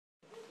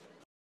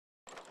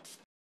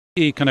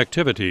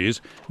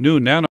Connectivity's new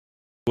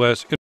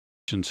NanoMQS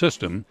Termination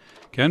system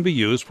can be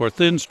used for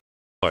thin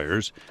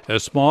wires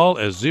as small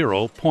as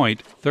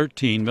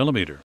 0.13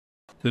 millimeter.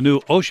 The new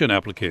ocean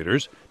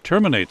applicators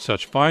terminate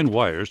such fine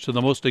wires to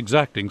the most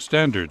exacting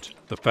standards.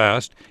 The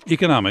fast,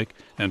 economic,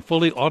 and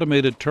fully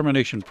automated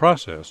termination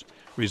process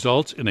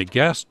results in a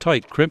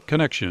gas-tight crimp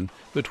connection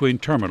between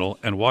terminal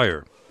and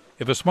wire.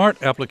 If a smart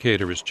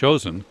applicator is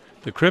chosen,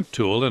 the crimp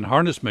tool and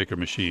harness maker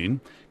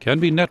machine can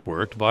be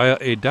networked via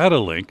a data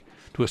link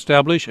to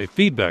establish a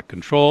feedback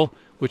control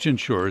which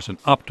ensures an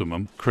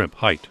optimum crimp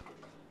height.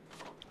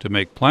 To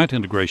make plant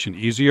integration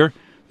easier,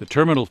 the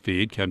terminal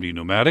feed can be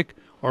pneumatic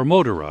or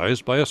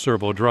motorized by a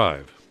servo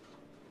drive.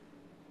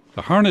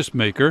 The harness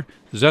maker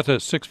Zeta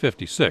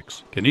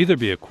 656 can either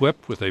be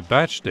equipped with a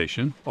batch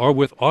station or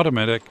with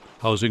automatic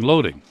housing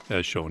loading,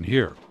 as shown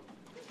here.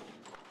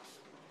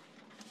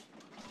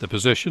 The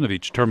position of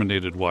each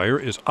terminated wire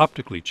is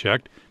optically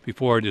checked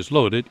before it is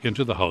loaded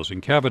into the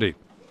housing cavity.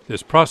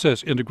 This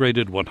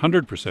process-integrated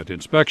 100%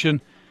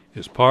 inspection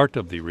is part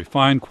of the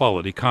refined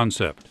quality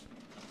concept.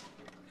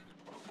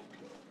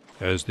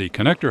 As the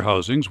connector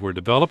housings were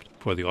developed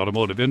for the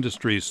automotive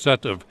industry's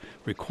set of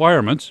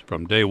requirements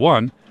from day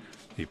one,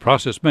 the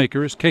process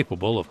maker is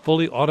capable of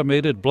fully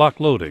automated block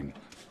loading.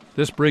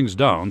 This brings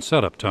down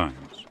setup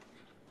times.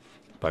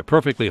 By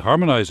perfectly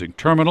harmonizing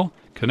terminal,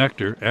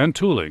 connector, and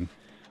tooling,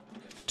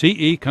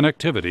 TE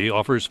Connectivity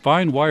offers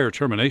fine wire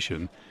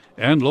termination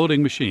and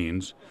loading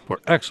machines for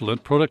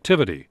excellent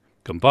productivity,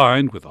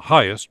 combined with the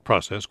highest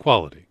process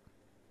quality.